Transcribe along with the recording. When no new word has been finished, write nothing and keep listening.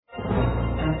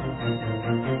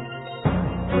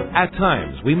At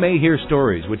times, we may hear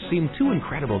stories which seem too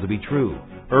incredible to be true.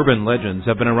 Urban legends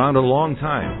have been around a long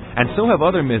time, and so have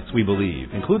other myths we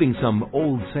believe, including some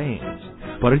old sayings.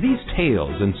 But are these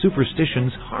tales and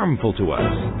superstitions harmful to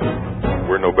us?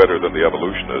 We're no better than the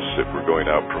evolutionists if we're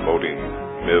going out promoting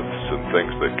myths and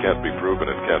things that can't be proven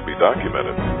and can't be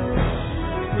documented.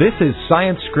 This is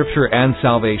Science, Scripture, and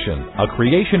Salvation, a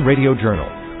Creation Radio Journal.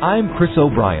 I'm Chris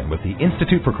O'Brien with the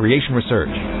Institute for Creation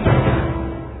Research.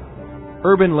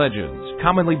 Urban legends,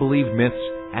 commonly believed myths,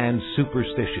 and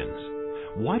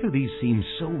superstitions. Why do these seem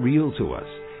so real to us?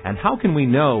 And how can we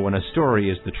know when a story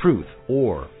is the truth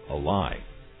or a lie?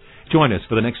 Join us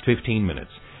for the next 15 minutes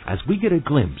as we get a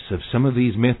glimpse of some of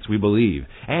these myths we believe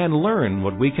and learn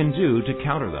what we can do to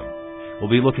counter them. We'll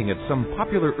be looking at some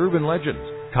popular urban legends,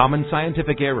 common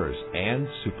scientific errors, and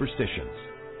superstitions.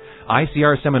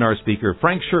 ICR seminar speaker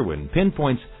Frank Sherwin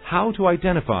pinpoints how to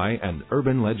identify an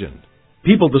urban legend.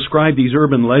 People describe these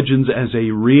urban legends as a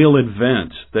real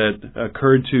event that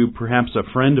occurred to perhaps a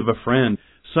friend of a friend,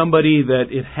 somebody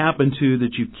that it happened to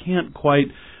that you can't quite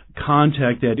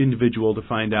contact that individual to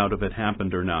find out if it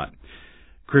happened or not.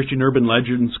 Christian urban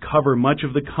legends cover much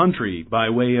of the country by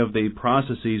way of the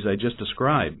processes I just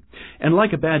described. And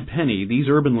like a bad penny, these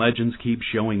urban legends keep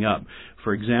showing up.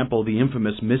 For example, the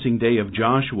infamous missing day of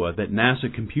Joshua that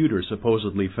NASA computers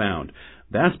supposedly found.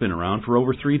 That's been around for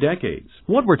over 3 decades.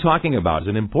 What we're talking about is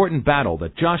an important battle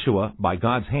that Joshua, by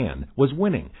God's hand, was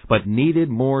winning, but needed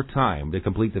more time to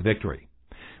complete the victory.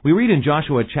 We read in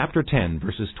Joshua chapter 10,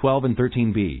 verses 12 and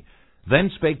 13b, "Then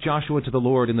spake Joshua to the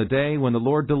Lord in the day when the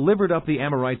Lord delivered up the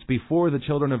Amorites before the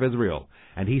children of Israel.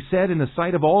 And he said in the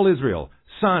sight of all Israel,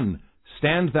 Sun,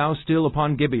 stand thou still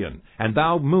upon Gibeon, and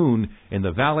thou moon in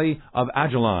the valley of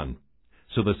Ajalon.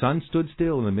 So the sun stood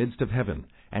still in the midst of heaven,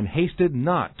 and hasted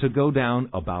not to go down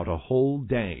about a whole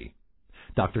day."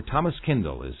 Dr. Thomas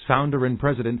Kindle is founder and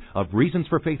president of Reasons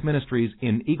for Faith Ministries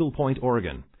in Eagle Point,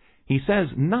 Oregon. He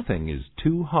says nothing is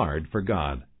too hard for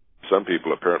God. Some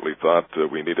people apparently thought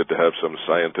we needed to have some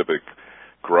scientific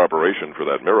corroboration for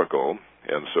that miracle,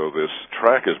 and so this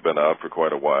track has been out for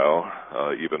quite a while,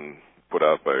 even put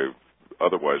out by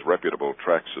otherwise reputable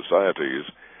track societies,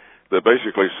 that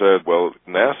basically said, well,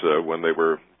 NASA, when they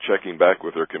were checking back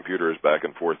with their computers back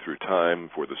and forth through time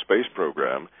for the space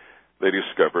program, they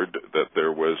discovered that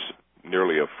there was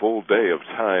nearly a full day of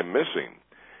time missing.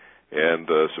 And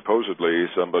supposedly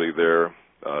somebody there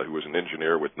who was an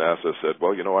engineer with NASA said,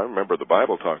 well, you know, I remember the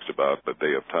Bible talks about the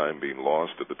day of time being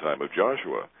lost at the time of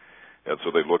Joshua. And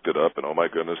so they looked it up, and oh my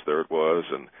goodness, there it was.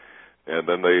 And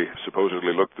then they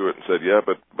supposedly looked through it and said, yeah,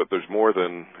 but there's more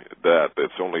than that.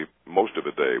 It's only most of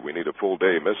a day. We need a full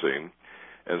day missing.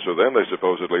 And so then they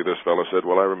supposedly, this fellow said,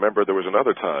 well, I remember there was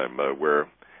another time where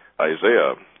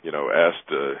Isaiah, asked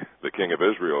the king of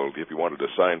Israel if he wanted a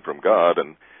sign from God,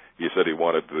 and he said he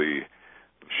wanted the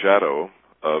shadow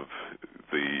of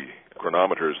the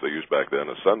chronometers they used back then,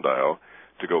 a sundial,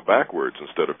 to go backwards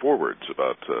instead of forwards,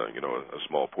 about, a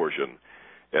small portion.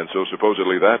 And so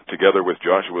supposedly that, together with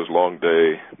Joshua's long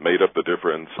day, made up the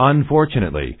difference.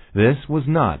 Unfortunately, this was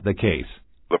not the case.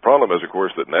 The problem is, of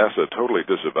course, that NASA totally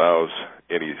disavows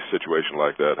any situation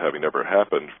like that having ever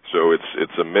happened. So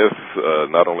it's a myth,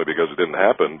 not only because it didn't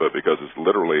happen, but because it's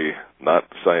literally not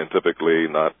scientifically,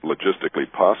 not logistically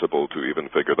possible to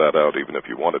even figure that out, even if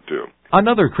you wanted to.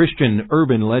 Another Christian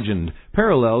urban legend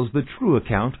parallels the true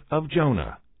account of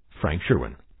Jonah. Frank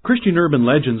Sherwin. Christian urban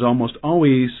legends almost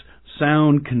always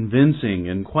sound convincing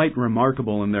and quite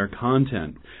remarkable in their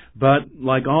content. But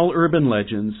like all urban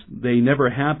legends, they never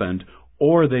happened,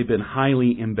 or they've been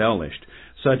highly embellished,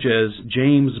 such as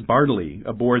James Bartley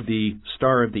aboard the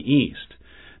Star of the East.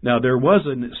 Now, there was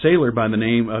a sailor by the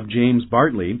name of James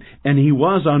Bartley, and he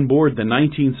was on board the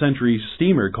 19th century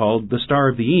steamer called the Star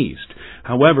of the East.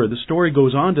 However, the story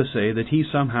goes on to say that he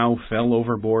somehow fell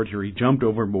overboard, or he jumped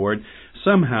overboard.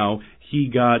 Somehow, he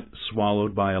got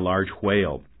swallowed by a large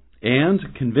whale.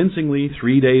 And, convincingly,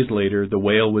 3 days later, the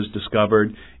whale was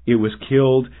discovered. It was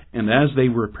killed, and as they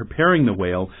were preparing the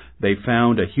whale, they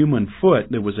found a human foot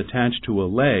that was attached to a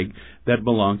leg that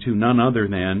belonged to none other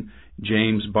than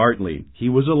James Bartley. He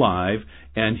was alive,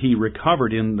 and he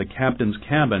recovered in the captain's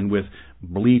cabin with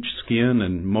bleached skin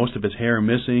and most of his hair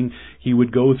missing. He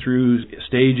would go through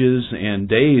stages and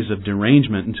days of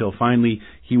derangement until finally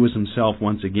he was himself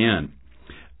once again.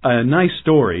 A nice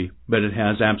story, but it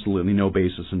has absolutely no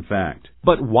basis in fact.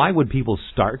 But why would people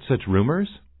start such rumors?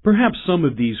 Perhaps some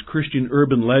of these Christian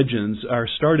urban legends are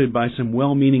started by some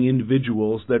well-meaning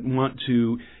individuals that want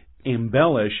to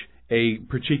embellish a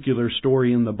particular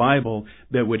story in the Bible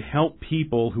that would help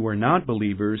people who are not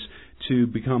believers to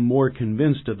become more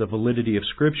convinced of the validity of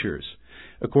Scriptures.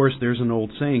 Of course, there's an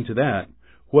old saying to that: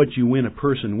 what you win a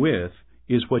person with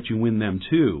is what you win them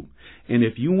to. And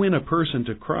if you win a person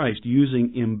to Christ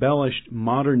using embellished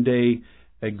modern-day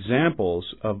examples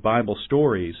of Bible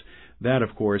stories, that,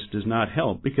 of course, does not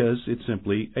help because it's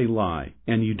simply a lie.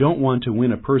 And you don't want to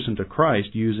win a person to Christ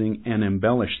using an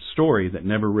embellished story that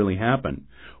never really happened.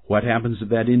 What happens if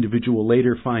that individual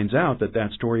later finds out that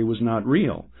that story was not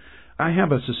real? I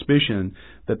have a suspicion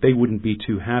that they wouldn't be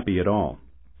too happy at all.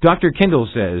 Dr. Kindle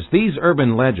says these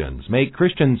urban legends make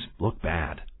Christians look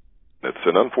bad. It's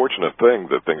an unfortunate thing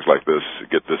that things like this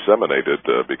get disseminated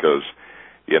because,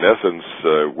 in essence,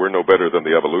 we're no better than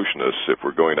the evolutionists if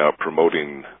we're going out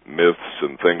promoting myths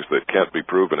and things that can't be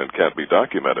proven and can't be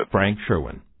documented. Frank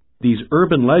Sherwin. These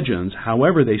urban legends,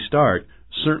 however they start,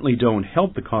 certainly don't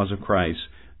help the cause of Christ.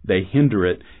 They hinder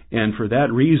it, and for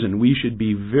that reason we should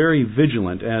be very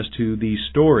vigilant as to these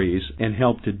stories and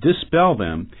help to dispel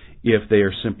them if they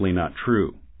are simply not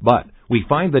true. But we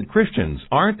find that Christians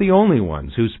aren't the only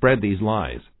ones who spread these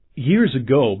lies. Years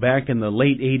ago, back in the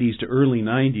late 80s to early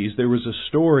 90s, there was a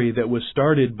story that was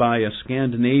started by a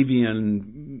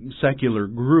Scandinavian secular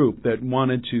group that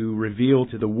wanted to reveal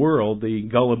to the world the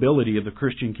gullibility of the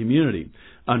Christian community.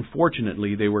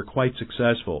 Unfortunately, they were quite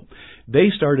successful. They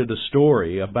started a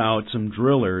story about some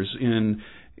drillers in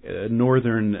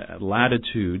northern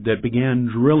latitude that began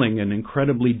drilling an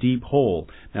incredibly deep hole.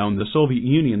 Now, in the Soviet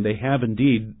Union, they have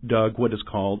indeed dug what is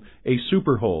called a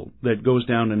super hole that goes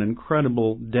down an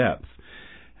incredible depth.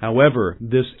 However,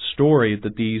 this story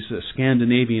that these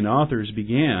Scandinavian authors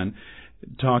began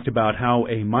talked about how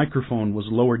a microphone was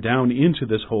lowered down into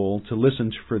this hole to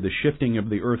listen for the shifting of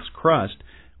the Earth's crust.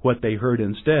 What they heard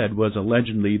instead was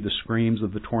allegedly the screams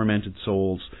of the tormented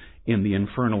souls in the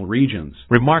infernal regions.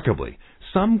 Remarkably,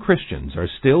 some Christians are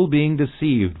still being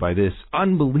deceived by this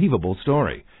unbelievable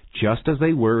story, just as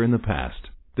they were in the past.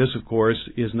 This, of course,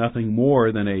 is nothing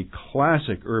more than a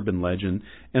classic urban legend,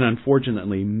 and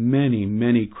unfortunately many,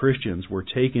 many Christians were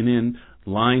taken in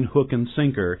line, hook, and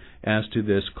sinker as to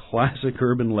this classic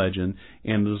urban legend,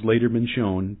 and has later been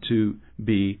shown to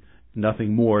be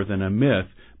nothing more than a myth,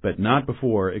 but not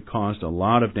before it caused a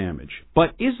lot of damage.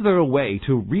 But is there a way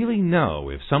to really know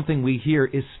if something we hear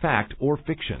is fact or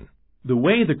fiction? The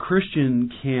way the Christian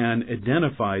can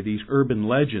identify these urban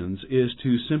legends is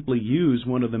to simply use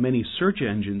one of the many search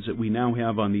engines that we now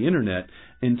have on the Internet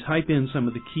and type in some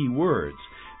of the key words.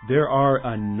 There are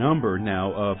a number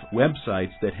now of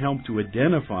websites that help to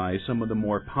identify some of the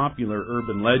more popular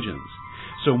urban legends.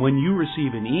 So when you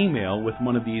receive an email with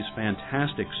one of these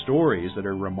fantastic stories that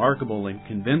are remarkable and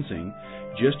convincing,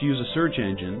 just use a search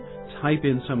engine, type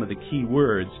in some of the key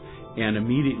words, and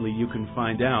immediately you can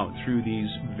find out through these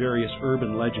various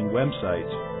urban legend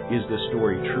websites, is the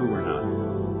story true or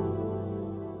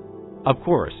not? Of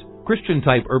course,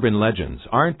 Christian-type urban legends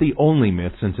aren't the only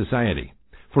myths in society.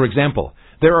 For example,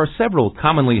 there are several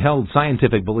commonly held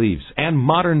scientific beliefs and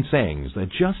modern sayings that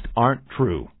just aren't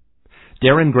true.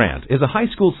 Darren Grant is a high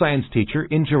school science teacher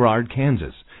in Girard,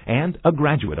 Kansas, and a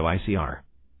graduate of ICR.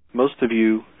 Most of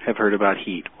you have heard about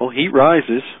heat. Well, heat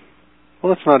rises.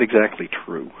 Well, that's not exactly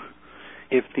true.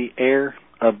 If the air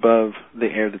above the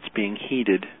air that's being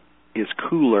heated is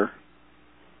cooler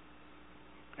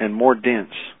and more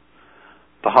dense,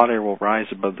 the hot air will rise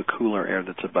above the cooler air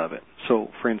that's above it. So,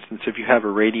 for instance, if you have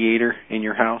a radiator in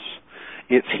your house,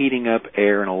 it's heating up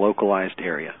air in a localized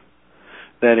area.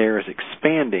 That air is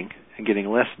expanding and getting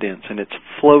less dense, and it's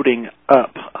floating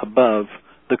up above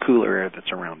the cooler air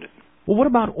that's around it. Well, what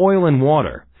about oil and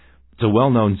water? It's a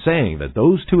well-known saying that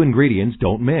those two ingredients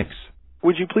don't mix.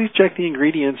 Would you please check the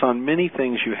ingredients on many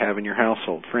things you have in your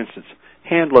household? For instance,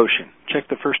 hand lotion. Check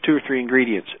the first 2 or 3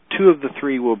 ingredients. 2 of the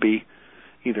 3 will be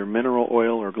either mineral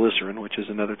oil or glycerin, which is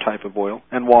another type of oil,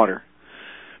 and water.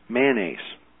 Mayonnaise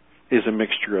is a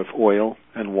mixture of oil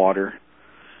and water.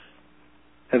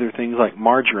 Other things like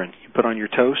margarine you put on your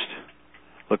toast,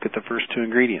 look at the first 2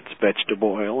 ingredients,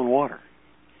 vegetable oil and water.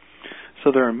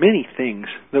 So there are many things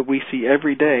that we see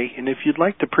every day, and if you'd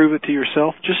like to prove it to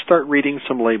yourself, just start reading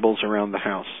some labels around the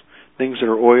house. Things that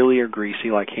are oily or greasy,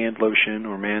 like hand lotion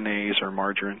or mayonnaise or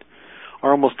margarine,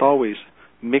 are almost always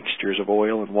mixtures of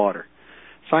oil and water.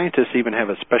 Scientists even have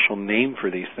a special name for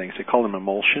these things. They call them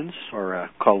emulsions or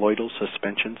colloidal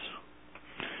suspensions.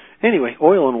 Anyway,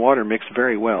 oil and water mix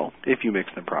very well if you mix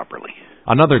them properly.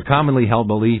 Another commonly held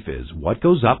belief is what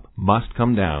goes up must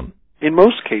come down. In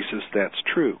most cases, that's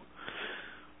true.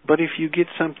 But if you get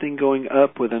something going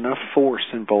up with enough force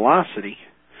and velocity,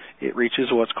 it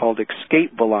reaches what's called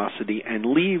escape velocity and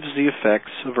leaves the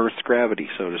effects of Earth's gravity,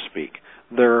 so to speak.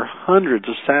 There are hundreds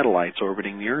of satellites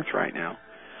orbiting the Earth right now.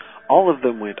 all of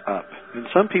them went up. And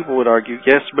some people would argue,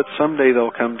 yes, but someday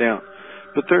they'll come down.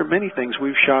 But there are many things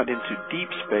we've shot into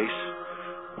deep space,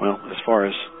 well, as far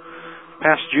as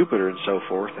past Jupiter and so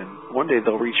forth, and one day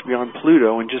they'll reach beyond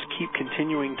Pluto and just keep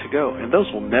continuing to go, and those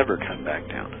will never come back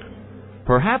down.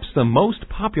 Perhaps the most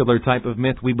popular type of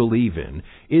myth we believe in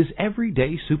is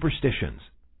everyday superstitions.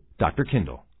 Dr.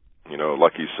 Kindle. You know,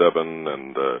 lucky 7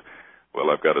 and, well,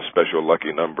 I've got a special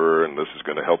lucky number and this is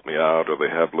going to help me out, or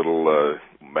they have little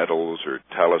medals or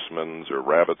talismans or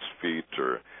rabbit's feet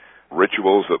or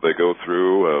rituals that they go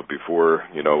through before,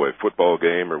 you know, a football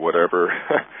game or whatever.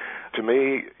 To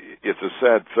me, it's a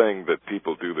sad thing that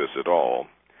people do this at all.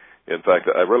 In fact,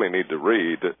 I really need to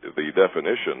read the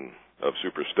definition of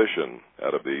superstition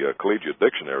out of the Collegiate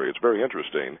Dictionary. It's very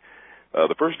interesting.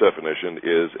 The first definition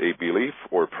is a belief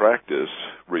or practice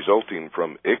resulting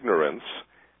from ignorance,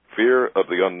 fear of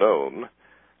the unknown,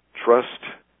 trust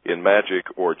in magic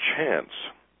or chance,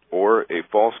 or a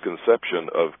false conception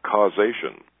of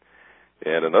causation.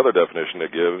 And another definition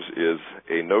it gives is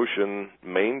a notion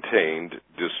maintained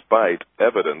despite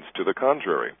evidence to the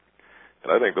contrary.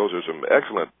 And I think those are some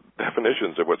excellent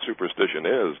definitions of what superstition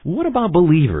is. What about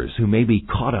believers who may be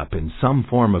caught up in some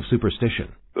form of superstition?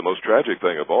 The most tragic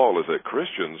thing of all is that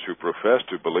Christians who profess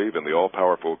to believe in the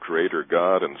all-powerful Creator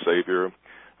God and Savior,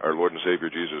 our Lord and Savior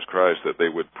Jesus Christ, that they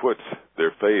would put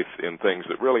their faith in things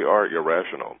that really are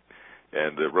irrational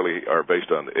and that really are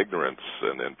based on ignorance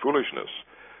and foolishness.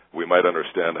 We might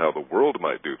understand how the world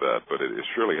might do that, but it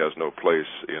surely has no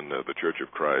place in the Church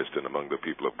of Christ and among the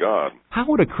people of God. How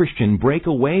would a Christian break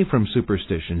away from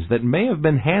superstitions that may have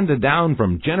been handed down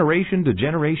from generation to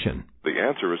generation? The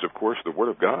answer is, of course, the Word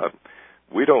of God.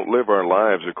 We don't live our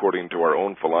lives according to our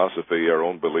own philosophy, our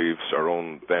own beliefs, our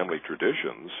own family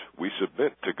traditions. We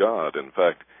submit to God. In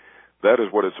fact, that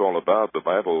is what it's all about. The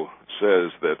Bible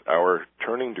says that our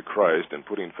turning to Christ and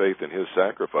putting faith in His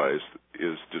sacrifice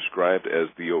is described as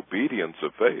the obedience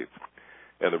of faith.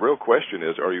 And the real question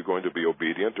is, are you going to be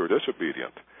obedient or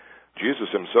disobedient? Jesus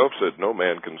Himself said no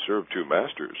man can serve two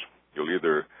masters. You'll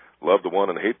either love the one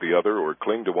and hate the other, or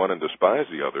cling to one and despise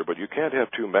the other, but you can't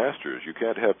have two masters. You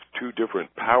can't have two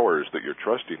different powers that you're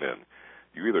trusting in.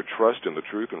 You either trust in the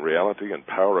truth and reality and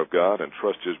power of God and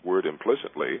trust His Word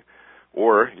implicitly,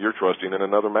 or you're trusting in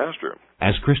another master.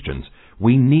 As Christians,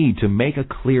 we need to make a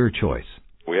clear choice.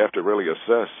 We have to really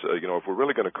assess, if we're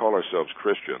really going to call ourselves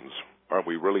Christians, aren't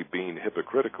we really being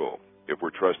hypocritical if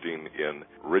we're trusting in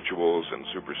rituals and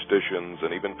superstitions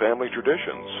and even family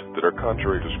traditions that are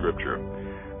contrary to Scripture?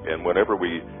 And whenever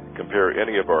we compare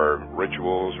any of our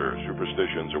rituals or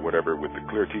superstitions or whatever with the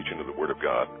clear teaching of the Word of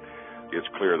God, it's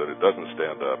clear that it doesn't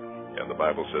stand up. And the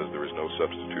Bible says there is no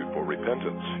substitute for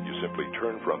repentance. You simply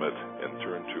turn from it and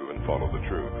turn to and follow the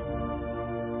truth.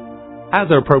 As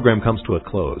our program comes to a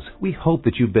close, we hope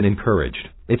that you've been encouraged.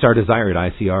 It's our desire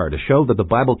at ICR to show that the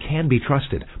Bible can be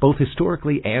trusted, both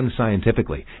historically and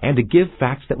scientifically, and to give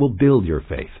facts that will build your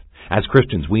faith. As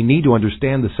Christians, we need to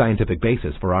understand the scientific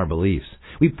basis for our beliefs.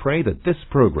 We pray that this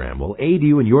program will aid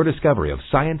you in your discovery of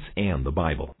science and the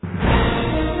Bible.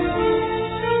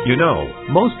 You know,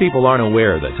 most people aren't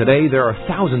aware that today there are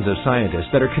thousands of scientists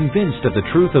that are convinced of the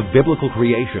truth of biblical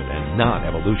creation and not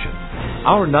evolution.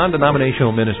 Our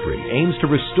non-denominational ministry aims to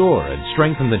restore and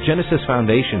strengthen the Genesis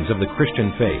foundations of the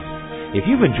Christian faith. If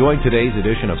you've enjoyed today's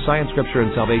edition of Science, Scripture, and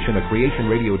Salvation, a Creation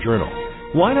Radio Journal,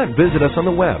 why not visit us on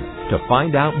the web to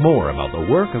find out more about the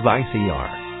work of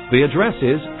ICR? The address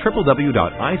is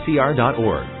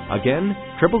www.icr.org. Again,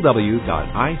 www.icr.org.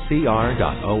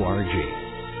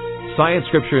 Science,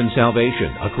 Scripture, and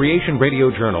Salvation, a Creation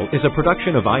Radio Journal, is a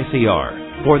production of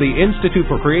ICR. For the Institute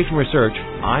for Creation Research,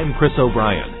 I'm Chris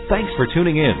O'Brien. Thanks for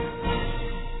tuning in.